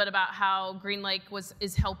a little bit about how GreenLake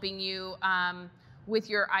is helping you with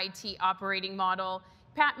your IT operating model.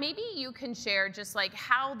 Pat, maybe you can share just like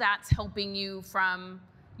how that's helping you from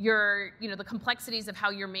your, you know, the complexities of how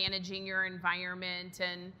you're managing your environment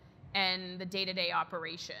and the day-to-day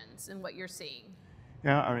operations and what you're seeing.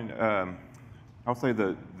 Yeah, I mean, I'll say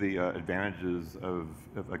that the advantages of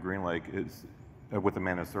a GreenLake is with the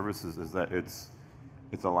managed services is that it's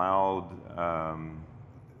allowed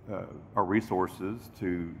our resources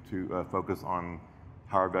to focus on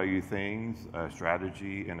higher value things,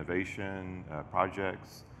 strategy, innovation,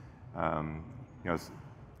 projects. You know,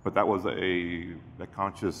 but that was a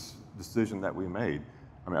conscious decision that we made.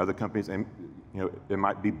 I mean, other companies, you know, it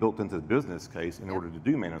might be built into the business case in order to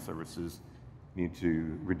do managed services. You need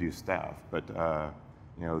to reduce staff, but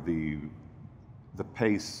you know, the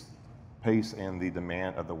pace and the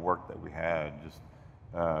demand of the work that we had, just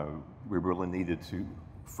we really needed to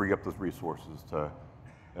free up those resources to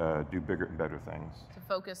do bigger and better things.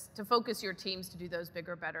 To focus your teams to do those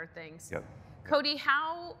bigger, better things. Yep. Cody,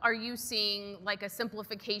 how are you seeing like a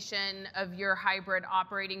simplification of your hybrid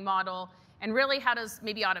operating model? And really, how does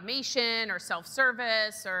maybe automation or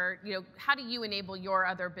self-service, or, you know, how do you enable your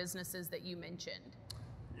other businesses that you mentioned?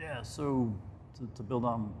 Yeah, so to build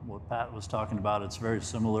on what Pat was talking about, it's very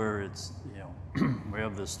similar. It's, you know, we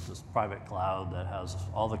have this private cloud that has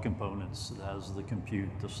all the components. It has the compute,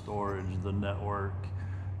 the storage, the network.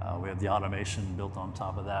 We have the automation built on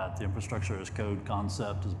top of that. The infrastructure as code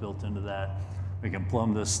concept is built into that. We can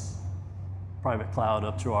plumb this private cloud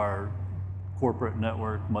up to our corporate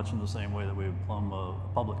network, much in the same way that we would plumb a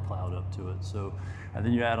public cloud up to it. So, and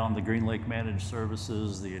then you add on the GreenLake managed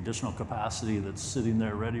services, the additional capacity that's sitting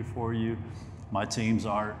there ready for you. My teams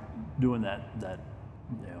aren't doing that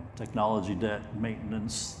you know, technology debt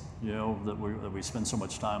maintenance you know, that we spend so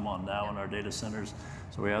much time on now in our data centers.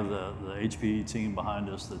 So we have the HPE team behind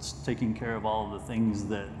us that's taking care of all of the things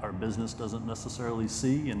that our business doesn't necessarily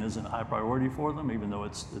see and isn't high priority for them, even though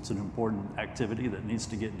it's an important activity that needs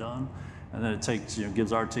to get done. And then it takes, you know,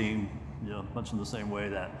 gives our team, you know, much in the same way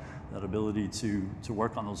that ability to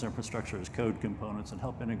work on those infrastructure as code components and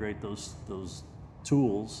help integrate those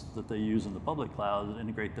tools that they use in the public cloud and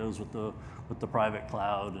integrate those with the private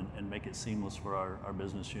cloud and make it seamless for our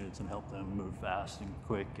business units and help them move fast and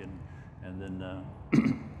quick and then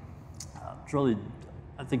it's really,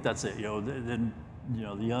 I think that's it. You know, then you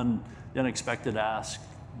know the unexpected ask,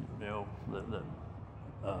 you know,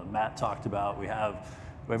 that Matt talked about. We have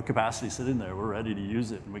capacity sitting there. We're ready to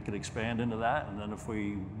use it, and we can expand into that. And then if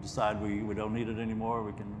we decide we don't need it anymore,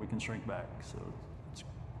 we can shrink back. So it's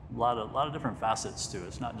a lot of different facets to it.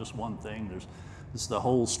 It's not just one thing. It's the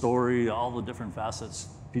whole story, all the different facets,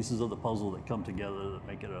 pieces of the puzzle that come together that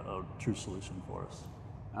make it a true solution for us.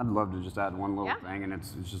 I'd love to just add one little thing, and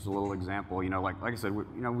it's just a little example. You know, like I said,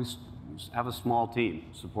 we have a small team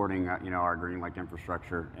supporting our GreenLake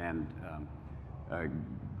infrastructure, and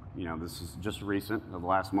you know, this is just recent, the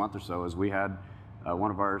last month or so, as we had one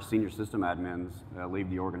of our senior system admins leave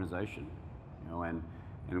the organization. You know, and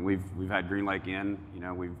we've had GreenLake in. You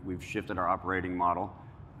know, we've shifted our operating model,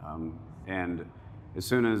 and as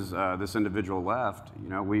soon as this individual left, you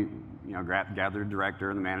know, we gathered the director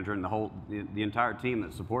and the manager and the entire team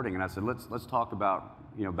that's supporting, and I said, let's talk about,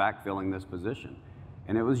 you know, backfilling this position,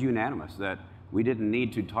 and it was unanimous that we didn't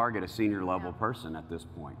need to target a senior level person at this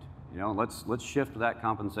point. You know, let's shift that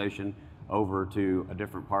compensation over to a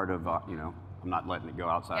different part of, you know, I'm not letting it go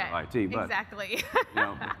outside of IT, but exactly. You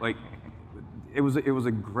know, like it was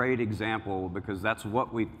a great example because that's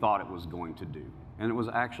what we thought it was going to do, and it was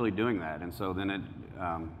actually doing that. And so then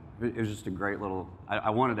it was just a great little. I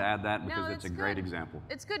wanted to add that because it's a great example.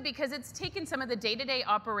 It's good because it's taken some of the day-to-day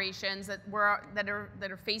operations that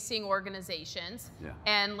are facing organizations,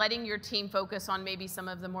 and letting your team focus on maybe some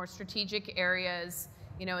of the more strategic areas.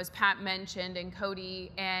 You know, as Pat mentioned, and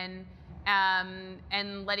Cody, and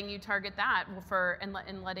letting you target that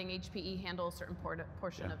and letting HPE handle a certain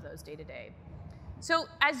portion of those day to day. So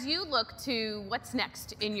as you look to what's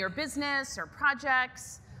next in your business or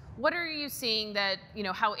projects, what are you seeing that, you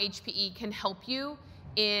know, how HPE can help you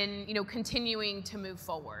in, you know, continuing to move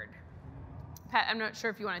forward? Pat, I'm not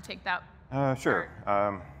sure if you want to take that. Sure.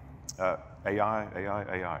 AI.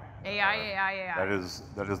 AI. That is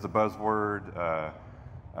the buzzword.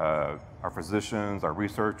 Our physicians, our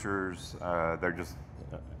researchers, they're just,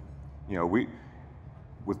 you know,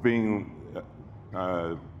 with being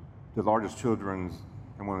the largest children's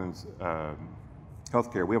and women's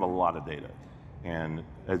healthcare, we have a lot of data, and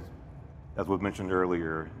as was mentioned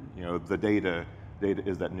earlier, you know, the data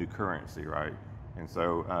is that new currency, right? And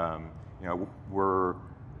so, you know, we're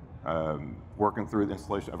working through the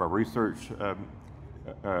installation of our research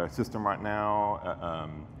system right now,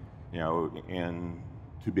 you know, and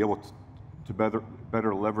to be able to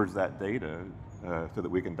better leverage that data so that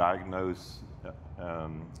we can diagnose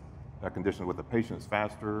a condition with the patients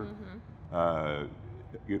faster,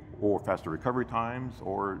 or faster recovery times,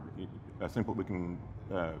 or simply we can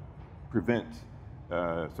prevent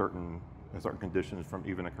certain conditions from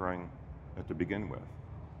even occurring to begin with.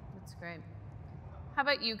 That's great. How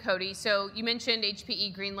about you, Cody? So you mentioned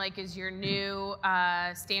HPE GreenLake is your new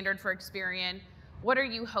standard for Experian. What are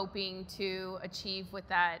you hoping to achieve with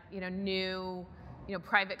that, you know, new, you know,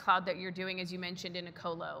 private cloud that you're doing, as you mentioned, in a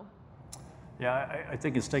colo? Yeah, I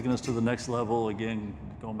think it's taken us to the next level. Again,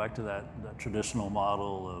 going back to that traditional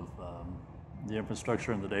model of the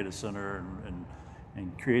infrastructure in the data center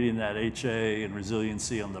and creating that HA and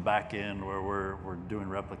resiliency on the back end, where we're doing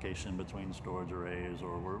replication between storage arrays,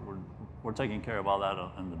 or we're taking care of all that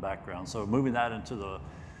in the background. So moving that into the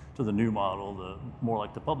new model, more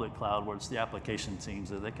like the public cloud, where it's the application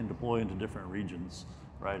teams that they can deploy into different regions,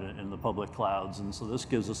 right, in the public clouds. And so this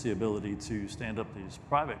gives us the ability to stand up these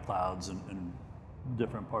private clouds in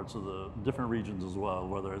different parts of the different regions as well,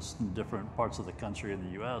 whether it's in different parts of the country in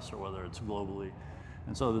the US or whether it's globally.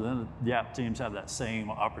 And so then the app teams have that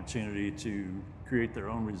same opportunity to create their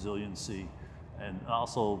own resiliency, and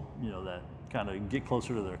also, you know, that kind of get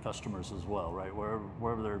closer to their customers as well, right?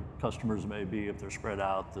 Wherever their customers may be, if they're spread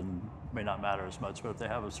out, then it may not matter as much. But if they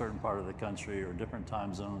have a certain part of the country or different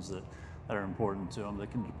time zones that are important to them, they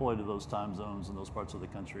can deploy to those time zones in those parts of the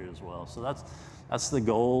country as well. So that's the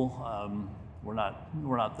goal. We're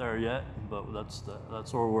not there yet, but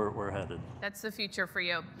that's where we're headed. That's the future for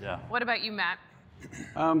you. Yeah. What about you, Matt?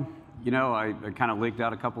 You know, I kind of leaked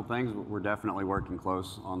out a couple things, but we're definitely working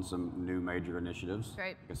close on some new major initiatives.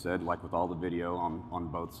 Great. Like I said, like with all the video on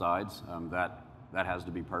both sides, that has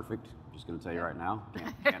to be perfect. Just going to tell you right now,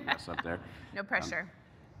 can't mess up there. No pressure.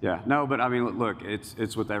 Yeah, no, but I mean, look,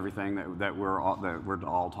 it's with everything that we're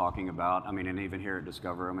all talking about. I mean, and even here at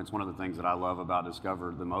Discover, I mean, it's one of the things that I love about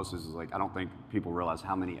Discover the most is like I don't think people realize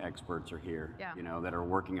how many experts are here. Yeah. You know, that are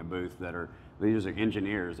working a booth these are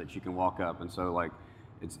engineers that you can walk up, and so like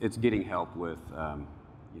it's getting help with.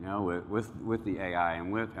 You know, with the AI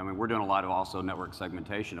and I mean, we're doing a lot of also network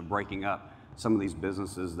segmentation of breaking up some of these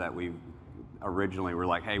businesses that we originally were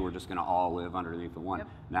like, hey, we're just going to all live underneath the one. Yep.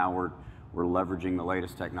 Now we're leveraging the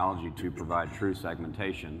latest technology to provide true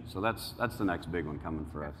segmentation. So that's the next big one coming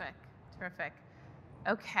for us. Terrific.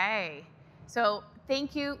 Okay. So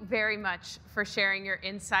thank you very much for sharing your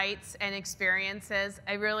insights and experiences.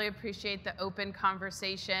 I really appreciate the open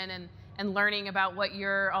conversation and learning about what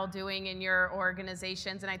you're all doing in your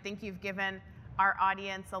organizations. And I think you've given our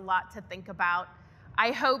audience a lot to think about.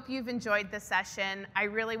 I hope you've enjoyed the session. I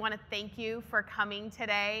really want to thank you for coming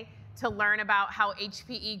today to learn about how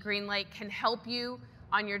HPE GreenLake can help you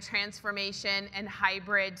on your transformation and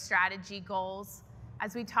hybrid strategy goals.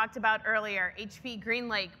 As we talked about earlier, HPE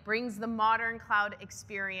GreenLake brings the modern cloud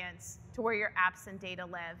experience to where your apps and data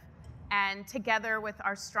live. And together with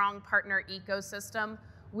our strong partner ecosystem,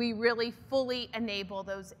 we really fully enable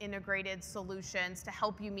those integrated solutions to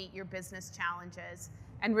help you meet your business challenges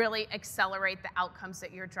and really accelerate the outcomes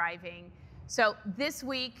that you're driving. So this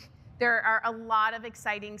week, there are a lot of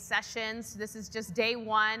exciting sessions. This is just day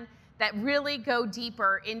one that really go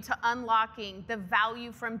deeper into unlocking the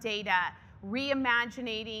value from data,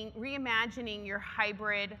 reimagining your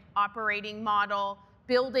hybrid operating model,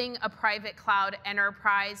 building a private cloud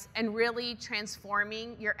enterprise, and really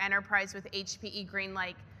transforming your enterprise with HPE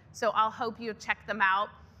GreenLake. So I'll hope you'll check them out.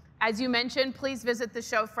 As you mentioned, please visit the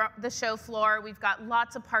show floor. We've got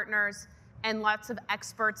lots of partners and lots of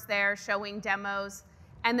experts there showing demos.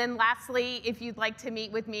 And then lastly, if you'd like to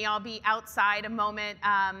meet with me, I'll be outside a moment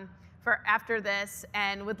for after this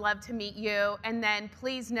and would love to meet you. And then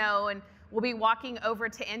please know, and we'll be walking over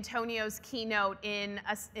to Antonio's keynote in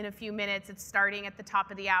a few minutes. It's starting at the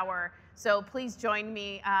top of the hour. So please join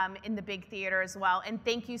me in the big theater as well. And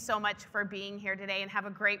thank you so much for being here today, and have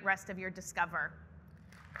a great rest of your Discover.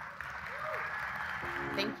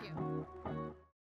 Thank you.